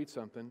ask you to read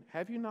something,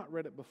 have you not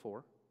read it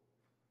before?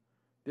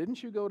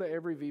 Didn't you go to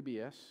every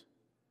VBS?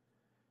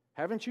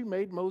 Haven't you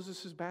made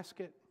Moses'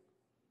 basket?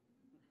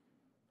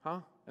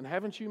 Huh? And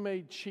haven't you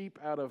made sheep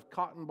out of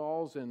cotton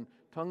balls and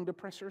tongue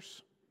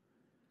depressors?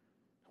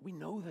 We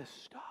know this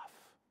stuff.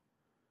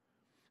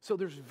 So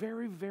there's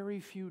very, very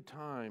few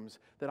times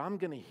that I'm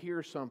going to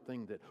hear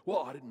something that,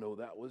 well, I didn't know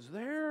that was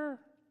there.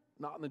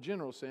 Not in the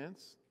general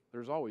sense.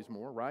 There's always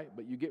more, right?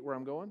 But you get where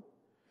I'm going?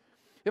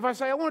 If I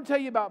say, I want to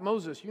tell you about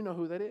Moses, you know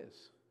who that is.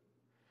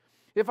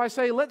 If I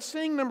say, let's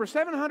sing number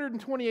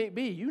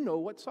 728B, you know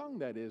what song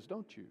that is,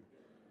 don't you?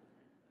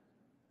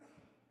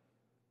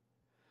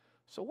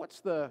 So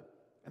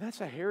and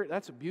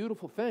that's a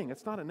beautiful thing.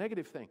 That's not a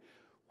negative thing.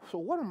 So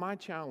what are my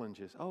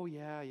challenges? Oh,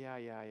 yeah.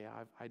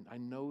 I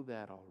know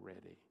that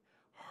already.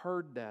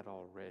 Heard that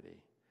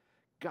already.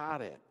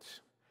 Got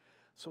it.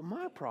 So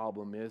my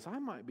problem is I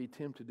might be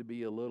tempted to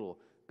be a little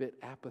bit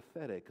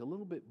apathetic, a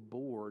little bit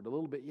bored, a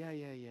little bit, yeah.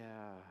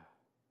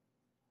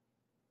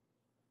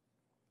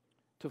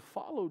 To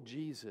follow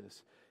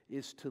Jesus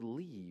is to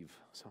leave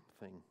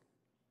something.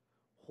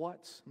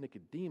 What's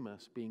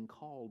Nicodemus being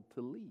called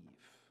to leave?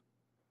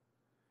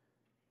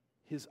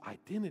 His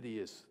identity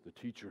is the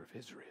teacher of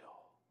Israel.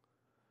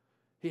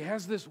 He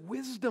has this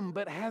wisdom,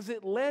 but has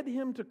it led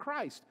him to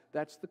Christ?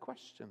 That's the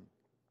question.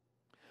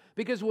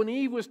 Because when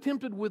Eve was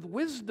tempted with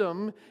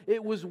wisdom,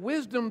 it was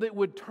wisdom that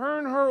would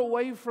turn her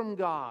away from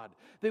God.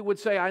 That would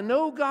say, I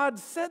know God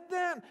said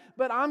that,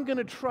 but I'm going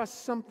to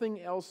trust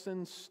something else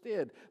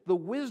instead. The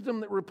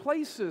wisdom that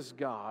replaces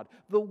God,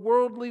 the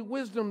worldly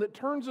wisdom that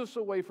turns us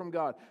away from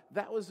God.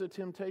 That was the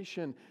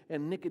temptation.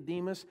 And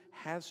Nicodemus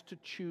has to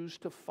choose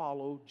to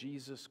follow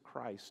Jesus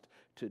Christ.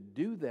 To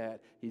do that,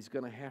 he's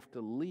going to have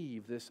to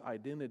leave this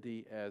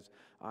identity as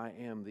I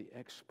am the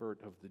expert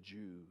of the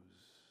Jews.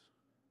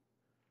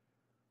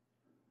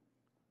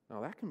 Now,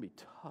 that can be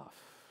tough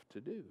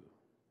to do,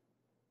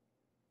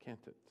 can't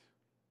it?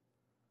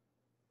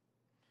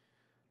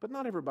 But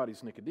not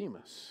everybody's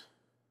Nicodemus.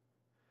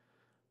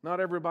 Not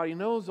everybody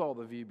knows all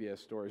the VBS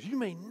stories. You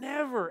may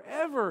never,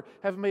 ever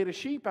have made a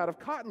sheep out of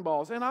cotton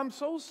balls, and I'm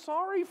so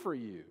sorry for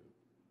you.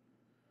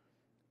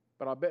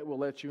 But I bet we'll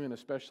let you in a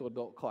special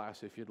adult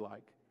class if you'd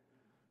like.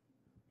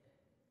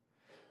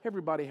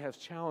 Everybody has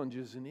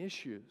challenges and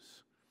issues.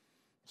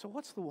 So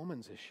what's the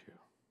woman's issue?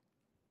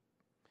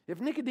 If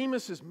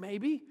Nicodemus is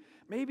maybe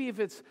if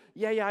it's,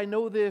 yeah, I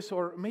know this,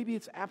 or maybe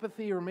it's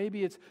apathy, or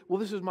maybe it's, well,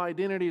 this is my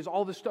identity, is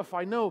all this stuff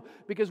I know.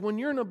 Because when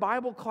you're in a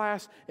Bible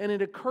class and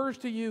it occurs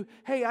to you,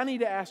 hey, I need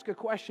to ask a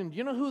question. Do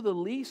you know who the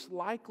least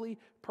likely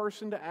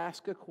person to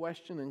ask a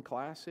question in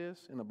class is,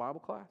 in a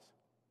Bible class?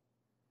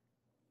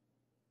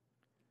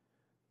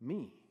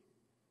 Me.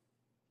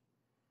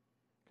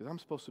 Because I'm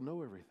supposed to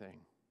know everything.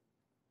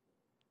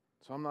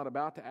 So I'm not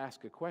about to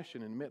ask a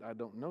question and admit I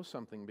don't know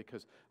something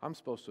because I'm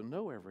supposed to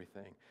know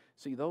everything.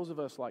 See, those of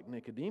us like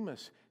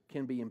Nicodemus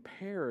can be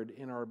impaired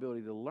in our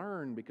ability to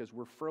learn because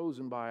we're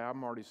frozen by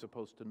I'm already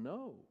supposed to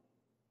know.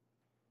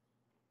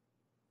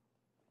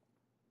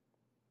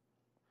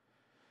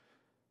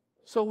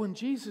 So when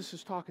Jesus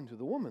is talking to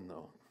the woman,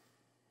 though,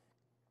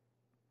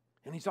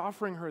 and he's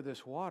offering her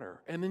this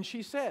water, and then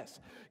she says,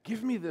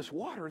 give me this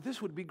water,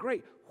 this would be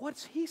great.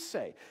 What's he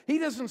say? He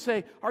doesn't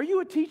say, are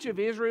you a teacher of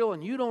Israel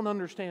and you don't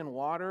understand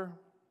water?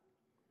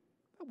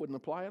 That wouldn't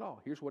apply at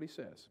all. Here's what he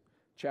says.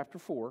 Chapter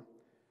 4,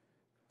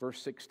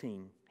 verse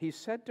 16. He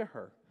said to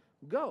her,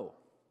 go,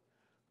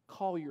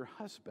 call your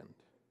husband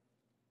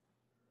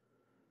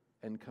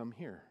and come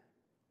here.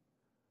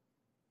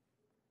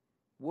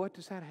 What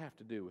does that have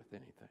to do with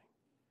anything?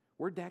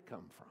 Where'd that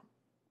come from?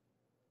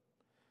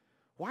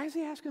 Why is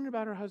he asking her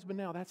about her husband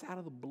now? That's out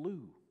of the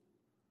blue.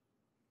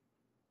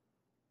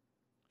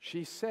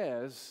 She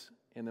says,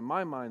 and in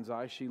my mind's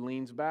eye, she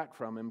leans back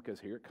from him because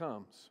here it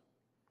comes.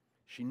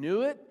 She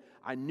knew it.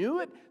 I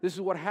knew it. This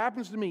is what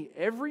happens to me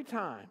every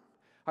time.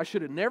 I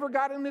should have never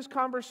gotten in this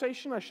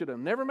conversation. I should have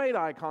never made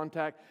eye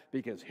contact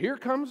because here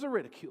comes the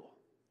ridicule.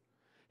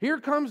 Here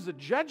comes the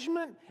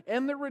judgment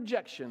and the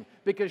rejection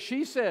because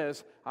she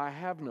says, I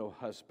have no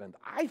husband.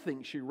 I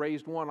think she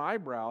raised one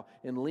eyebrow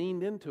and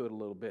leaned into it a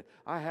little bit.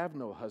 I have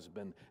no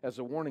husband as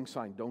a warning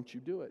sign. Don't you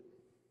do it.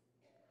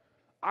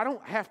 I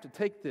don't have to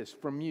take this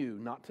from you,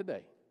 not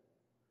today.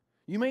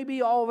 You may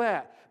be all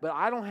that, but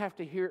I don't have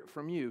to hear it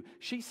from you.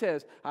 She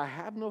says, I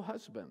have no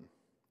husband.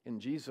 And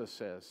Jesus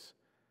says,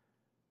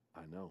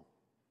 I know.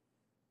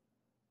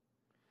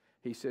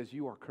 He says,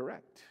 you are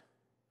correct,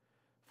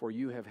 for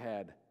you have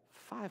had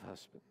 5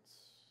 husbands,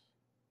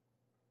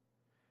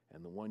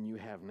 and the one you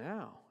have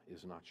now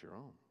is not your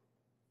own.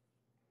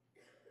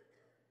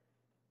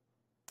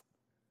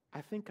 I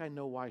think I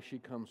know why she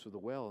comes to the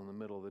well in the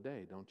middle of the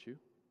day, don't you?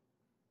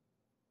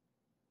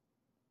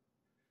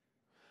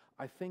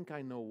 I think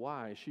I know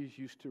why she's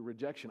used to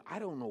rejection. I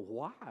don't know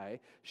why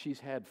she's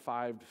had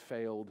 5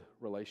 failed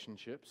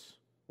relationships.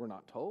 We're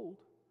not told.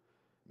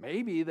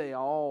 Maybe they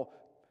all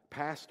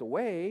passed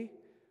away.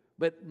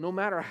 But no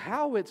matter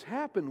how it's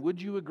happened,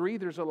 would you agree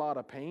there's a lot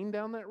of pain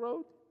down that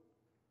road?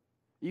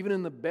 Even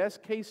in the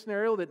best case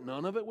scenario that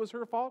none of it was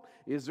her fault,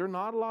 is there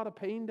not a lot of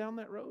pain down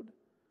that road?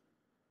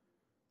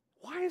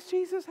 Why is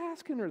Jesus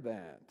asking her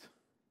that?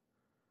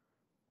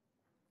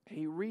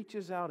 He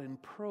reaches out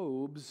and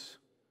probes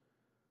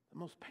the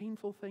most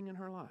painful thing in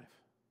her life.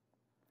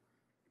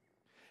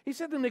 He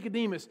said to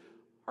Nicodemus,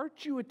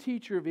 aren't you a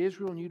teacher of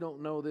Israel and you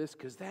don't know this?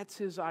 Because that's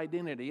his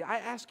identity. I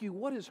ask you,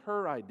 what is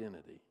her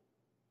identity?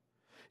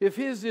 If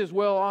his is,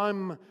 well,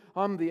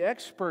 I'm the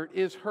expert,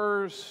 is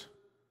hers,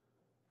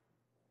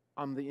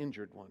 I'm the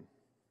injured one.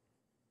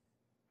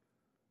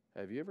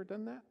 Have you ever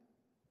done that?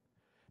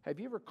 Have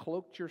you ever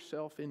cloaked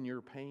yourself in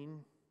your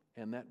pain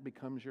and that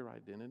becomes your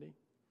identity?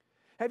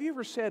 Have you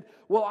ever said,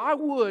 well, I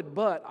would,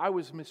 but I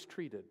was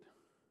mistreated.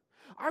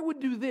 I would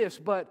do this,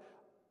 but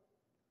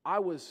I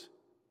was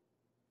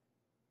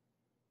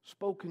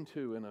spoken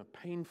to in a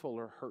painful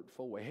or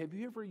hurtful way. Have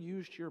you ever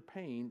used your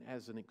pain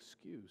as an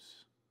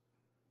excuse?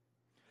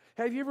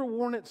 Have you ever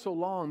worn it so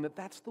long that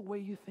that's the way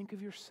you think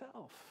of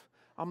yourself?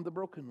 I'm the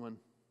broken one.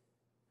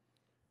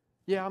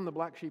 Yeah, I'm the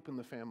black sheep in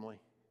the family.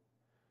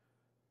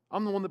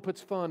 I'm the one that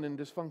puts fun in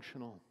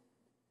dysfunctional.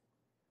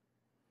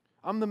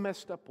 I'm the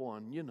messed up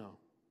one, you know.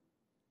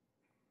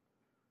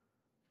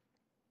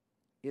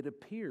 It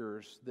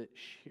appears that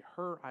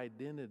her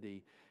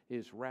identity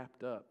is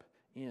wrapped up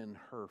in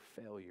her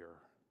failure.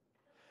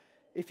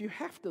 if you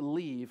have to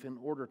leave in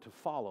order to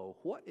follow,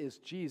 what is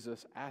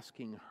Jesus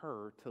asking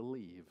her to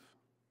leave?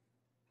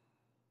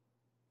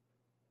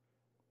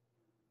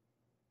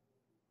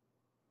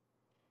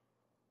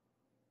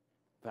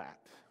 That.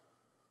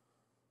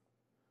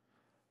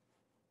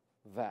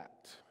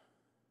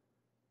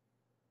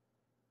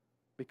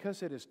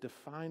 Because it has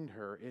defined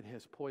her, it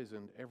has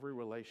poisoned every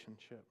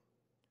relationship.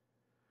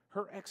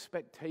 Her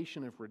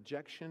expectation of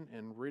rejection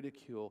and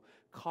ridicule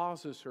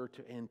causes her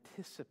to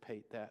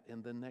anticipate that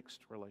in the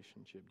next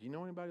relationship. Do you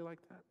know anybody like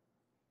that?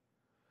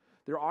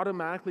 They're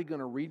automatically going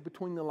to read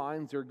between the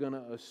lines. They're going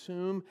to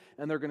assume,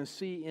 and they're going to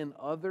see in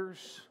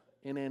others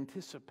in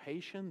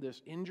anticipation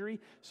this injury,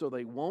 so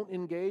they won't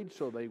engage,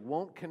 so they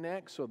won't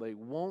connect, so they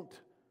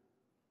won't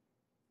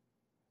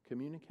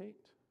communicate.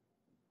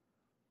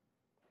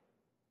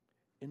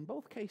 In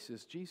both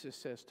cases, Jesus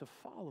says, to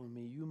follow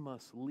me, you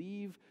must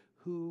leave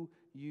who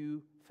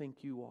you think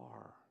you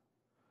are.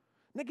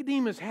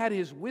 Nicodemus had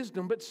his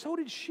wisdom, but so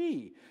did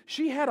she.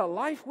 She had a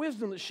life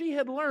wisdom that she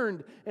had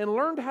learned and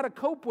learned how to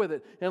cope with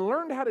it and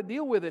learned how to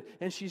deal with it,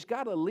 and she's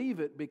got to leave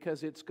it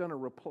because it's going to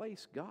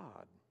replace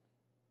God.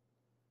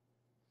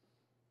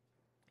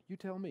 You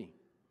tell me.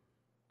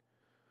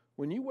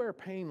 When you wear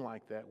pain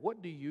like that,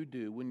 what do you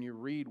do when you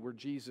read where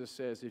Jesus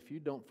says, if you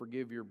don't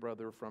forgive your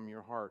brother from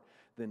your heart,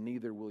 then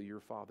neither will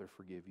your Father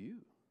forgive you?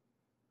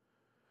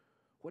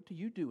 What do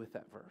you do with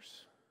that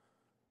verse?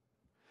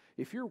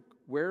 If you're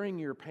wearing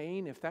your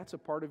pain, if that's a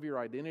part of your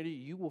identity,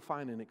 you will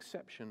find an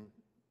exception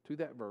to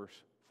that verse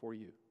for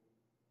you.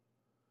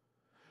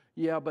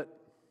 Yeah, but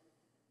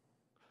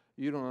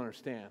you don't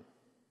understand.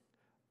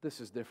 This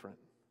is different.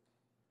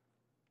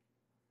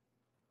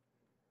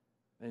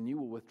 And you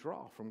will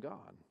withdraw from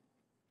God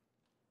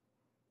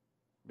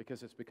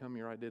because it's become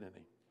your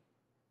identity.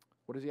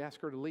 What does he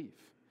ask her to leave?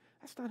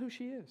 That's not who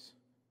she is.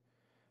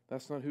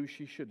 That's not who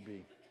she should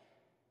be.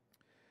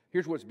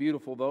 Here's what's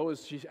beautiful, though,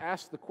 is she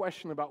asks the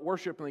question about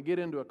worship, and they get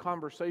into a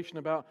conversation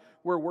about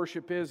where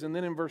worship is. And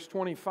then in verse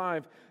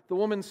 25, the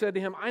woman said to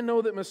him, I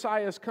know that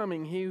Messiah is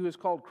coming, he who is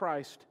called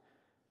Christ.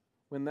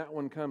 When that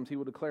one comes, he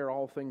will declare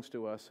all things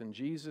to us. And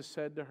Jesus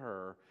said to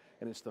her,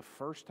 and it's the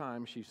first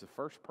time, she's the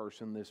first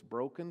person, this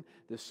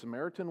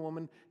Samaritan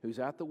woman who's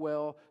at the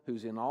well,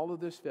 who's in all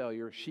of this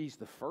failure, she's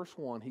the first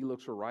one. He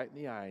looks her right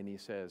in the eye and he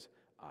says,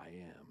 I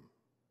am.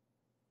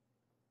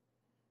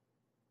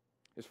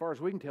 As far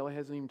as we can tell, he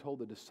hasn't even told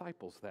the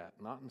disciples that,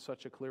 not in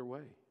such a clear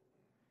way.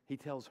 He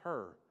tells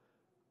her,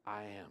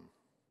 I am.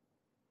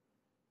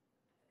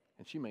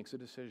 And she makes a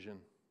decision.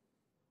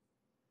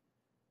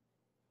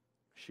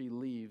 She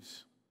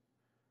leaves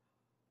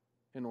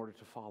in order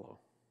to follow.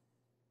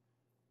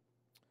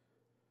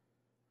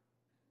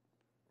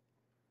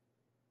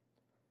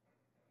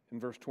 In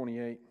verse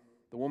 28,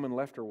 the woman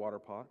left her water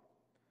pot,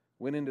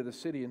 went into the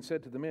city and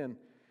said to the men,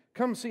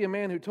 come see a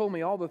man who told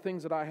me all the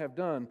things that I have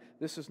done.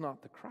 This is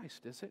not the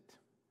Christ, is it?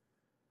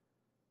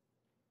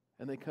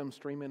 And they come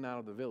streaming out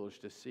of the village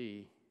to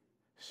see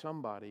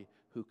somebody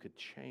who could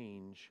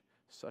change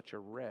such a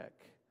wreck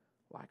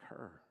like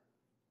her.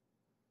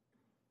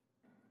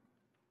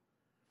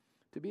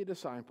 To be a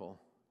disciple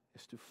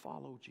is to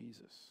follow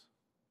Jesus.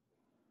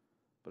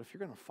 But if you're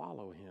going to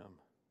follow him,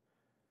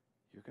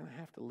 you're going to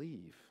have to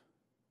leave.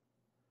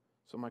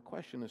 So my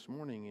question this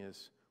morning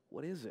is,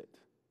 what is it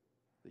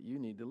that you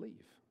need to leave?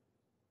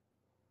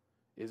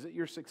 Is it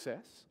your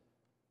success?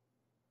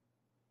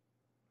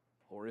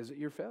 Or is it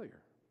your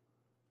failure?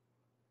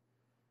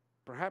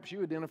 Perhaps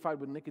you identified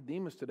with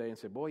Nicodemus today and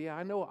said, boy, yeah,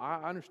 I know,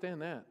 I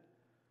understand that.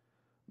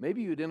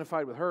 Maybe you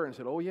identified with her and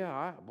said, oh yeah,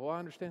 I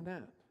understand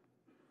that.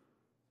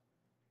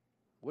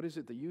 What is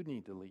it that you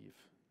need to leave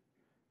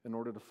in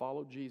order to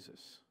follow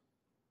Jesus?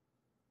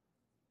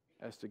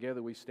 As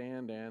together we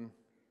stand and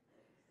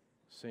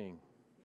sing.